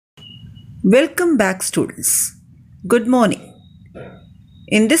Welcome back, students. Good morning.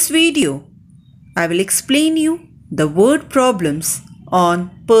 In this video, I will explain you the word problems on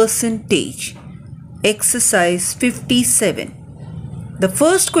percentage. Exercise 57. The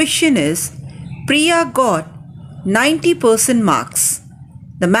first question is, Priya got 90% marks.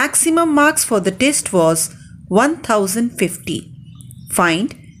 The maximum marks for the test was 1050.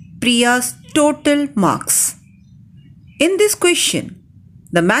 Find Priya's total marks. In this question,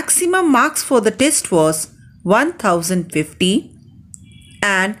 the maximum marks for the test was 1050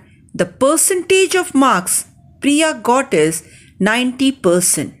 and the percentage of marks Priya got is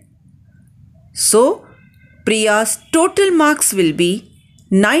 90%. So, Priya's total marks will be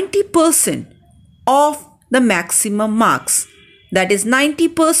 90% of the maximum marks, that is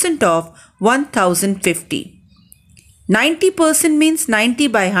 90% of 1050. 90% means 90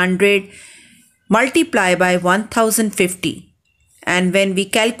 by 100 multiply by 1050. And when we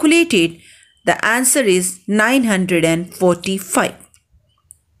calculate it, the answer is 945.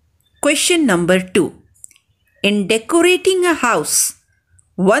 Question number 2. In decorating a house,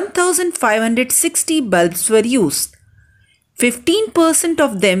 1560 bulbs were used. 15%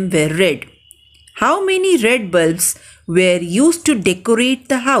 of them were red. How many red bulbs were used to decorate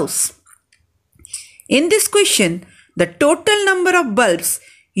the house? In this question, the total number of bulbs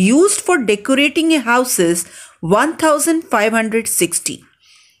used for decorating a house is 1560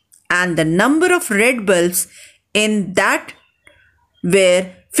 and the number of red bulbs in that were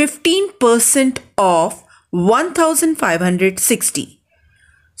 15% of 1560.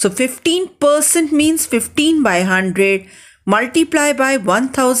 So 15% means 15 by 100 multiply by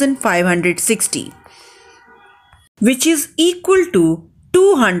 1560, which is equal to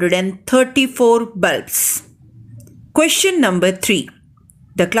 234 bulbs. Question number 3.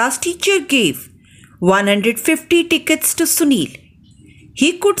 The class teacher gave 150 tickets to Sunil.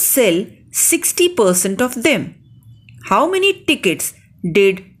 He could sell 60% of them. How many tickets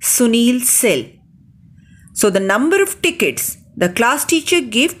did Sunil sell? So the number of tickets the class teacher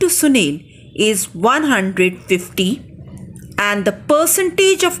gave to Sunil is 150 and the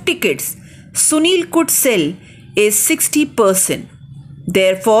percentage of tickets Sunil could sell is 60%.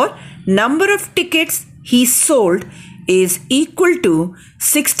 Therefore, number of tickets he sold is equal to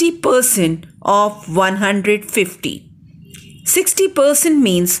 60% of 150. 60%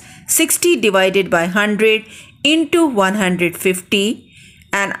 means 60 divided by 100 into 150,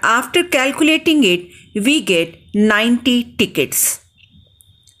 and after calculating it, we get 90 tickets.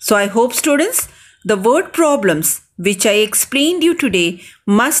 So I hope, students, the word problems which I explained you today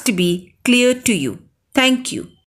must be clear to you. Thank you.